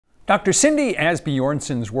Dr. Cindy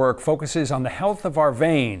Asbjornsen's work focuses on the health of our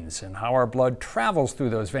veins and how our blood travels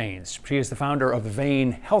through those veins. She is the founder of the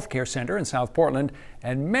Vein Healthcare Center in South Portland,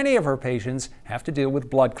 and many of her patients have to deal with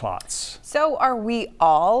blood clots. So are we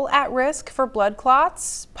all at risk for blood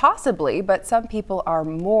clots? Possibly, but some people are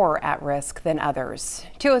more at risk than others.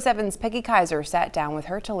 207's Peggy Kaiser sat down with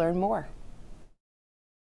her to learn more.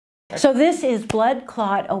 So this is Blood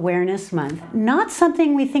Clot Awareness Month. Not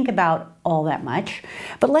something we think about all that much,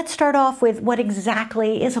 but let's start off with what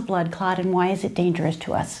exactly is a blood clot and why is it dangerous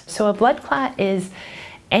to us? So a blood clot is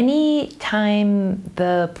any time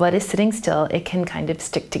the blood is sitting still, it can kind of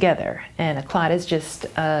stick together. And a clot is just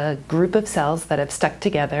a group of cells that have stuck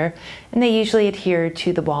together, and they usually adhere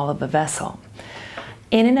to the wall of a vessel.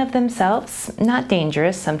 In and of themselves, not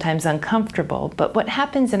dangerous, sometimes uncomfortable, but what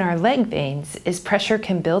happens in our leg veins is pressure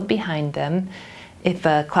can build behind them if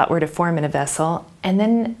a clot were to form in a vessel, and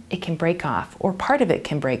then it can break off, or part of it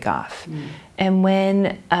can break off. And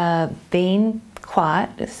when a vein clot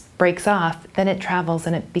breaks off, then it travels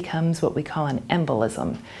and it becomes what we call an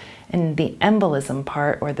embolism. And the embolism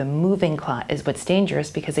part, or the moving clot, is what's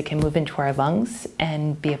dangerous because it can move into our lungs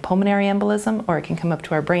and be a pulmonary embolism, or it can come up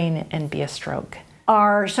to our brain and be a stroke.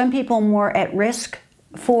 Are some people more at risk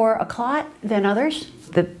for a clot than others?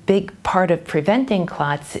 The big part of preventing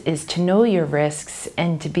clots is to know your risks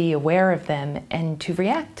and to be aware of them and to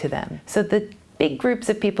react to them. So the big groups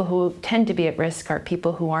of people who tend to be at risk are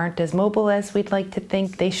people who aren't as mobile as we'd like to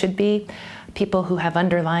think they should be, people who have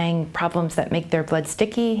underlying problems that make their blood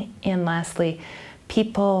sticky, and lastly,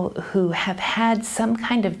 people who have had some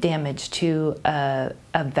kind of damage to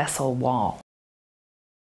a vessel wall.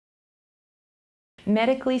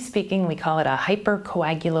 Medically speaking, we call it a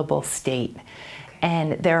hypercoagulable state.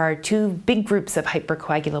 And there are two big groups of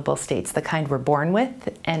hypercoagulable states, the kind we're born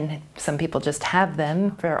with, and some people just have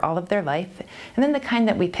them for all of their life, and then the kind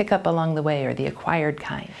that we pick up along the way, or the acquired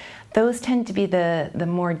kind. Those tend to be the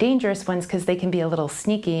more dangerous ones because they can be a little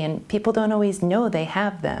sneaky and people don't always know they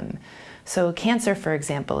have them. So cancer, for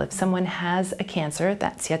example, if someone has a cancer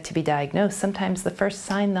that's yet to be diagnosed, sometimes the first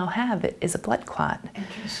sign they'll have is a blood clot.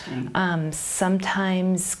 Interesting.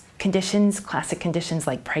 Sometimes conditions, classic conditions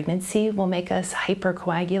like pregnancy, will make us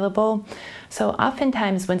hypercoagulable. So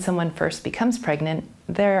oftentimes when someone first becomes pregnant,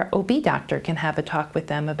 their OB doctor can have a talk with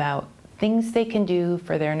them about things they can do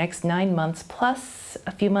for their next 9 months plus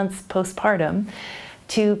a few months postpartum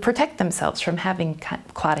to protect themselves from having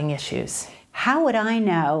clotting issues. How would I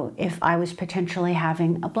know if I was potentially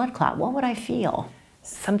having a blood clot? What would I feel?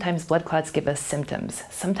 Sometimes blood clots give us symptoms,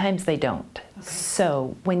 sometimes they don't. Okay.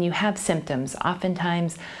 So when you have symptoms,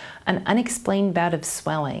 oftentimes an unexplained bout of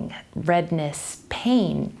swelling, redness,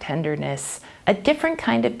 pain, tenderness, a different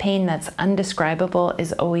kind of pain that's undescribable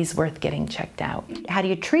is always worth getting checked out. How do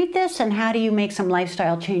you treat this, and how do you make some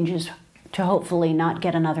lifestyle changes to hopefully not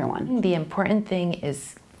get another one? The important thing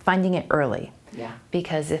is finding it early. Yeah.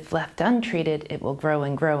 Because if left untreated, it will grow,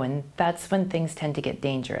 and that's when things tend to get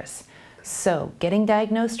dangerous. So getting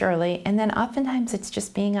diagnosed early, and then oftentimes it's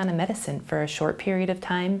just being on a medicine for a short period of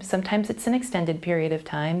time. Sometimes it's an extended period of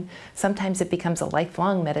time. Sometimes it becomes a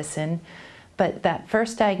lifelong medicine. But that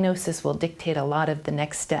first diagnosis will dictate a lot of the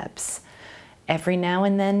next steps. Every now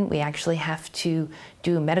and then we actually have to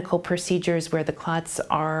do medical procedures where the clots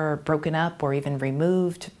are broken up or even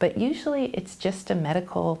removed, but usually it's just a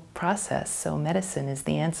medical process, so medicine is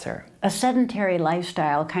the answer. A sedentary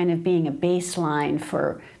lifestyle kind of being a baseline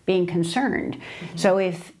for being concerned. So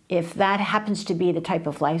if that happens to be the type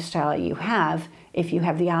of lifestyle you have, if you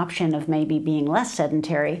have the option of maybe being less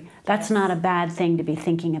sedentary, that's not a bad thing to be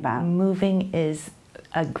thinking about. Moving is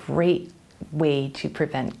a great way to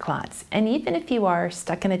prevent clots. And even if you are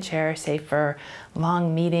stuck in a chair, say for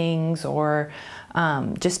long meetings or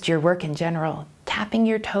just your work in general, tapping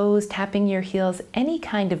your toes, tapping your heels, any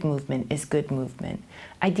kind of movement is good movement.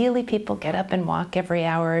 Ideally, people get up and walk every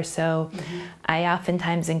hour or so. I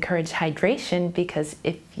oftentimes encourage hydration because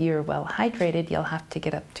if you're well hydrated, you'll have to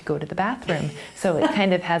get up to go to the bathroom. So it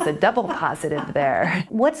kind of has a double positive there.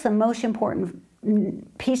 What's the most important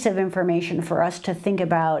piece of information for us to think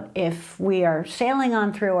about if we are sailing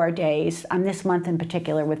on through our days, on this month in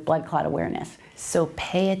particular with blood clot awareness? So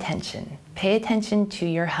pay attention. Pay attention to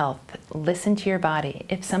your health. Listen to your body.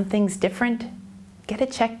 If something's different, get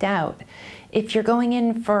it checked out. If you're going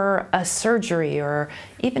in for a surgery or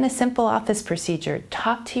even a simple office procedure,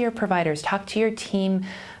 talk to your providers, talk to your team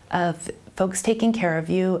of folks taking care of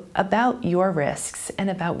you about your risks and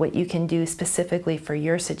about what you can do specifically for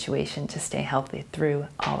your situation to stay healthy through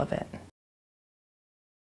all of it.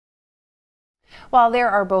 While there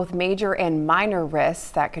are both major and minor risks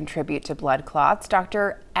that contribute to blood clots,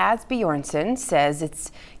 Dr. Asbjornsen says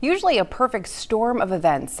it's usually a perfect storm of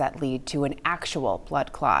events that lead to an actual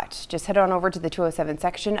blood clot. Just head on over to the 207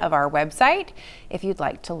 section of our website if you'd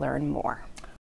like to learn more.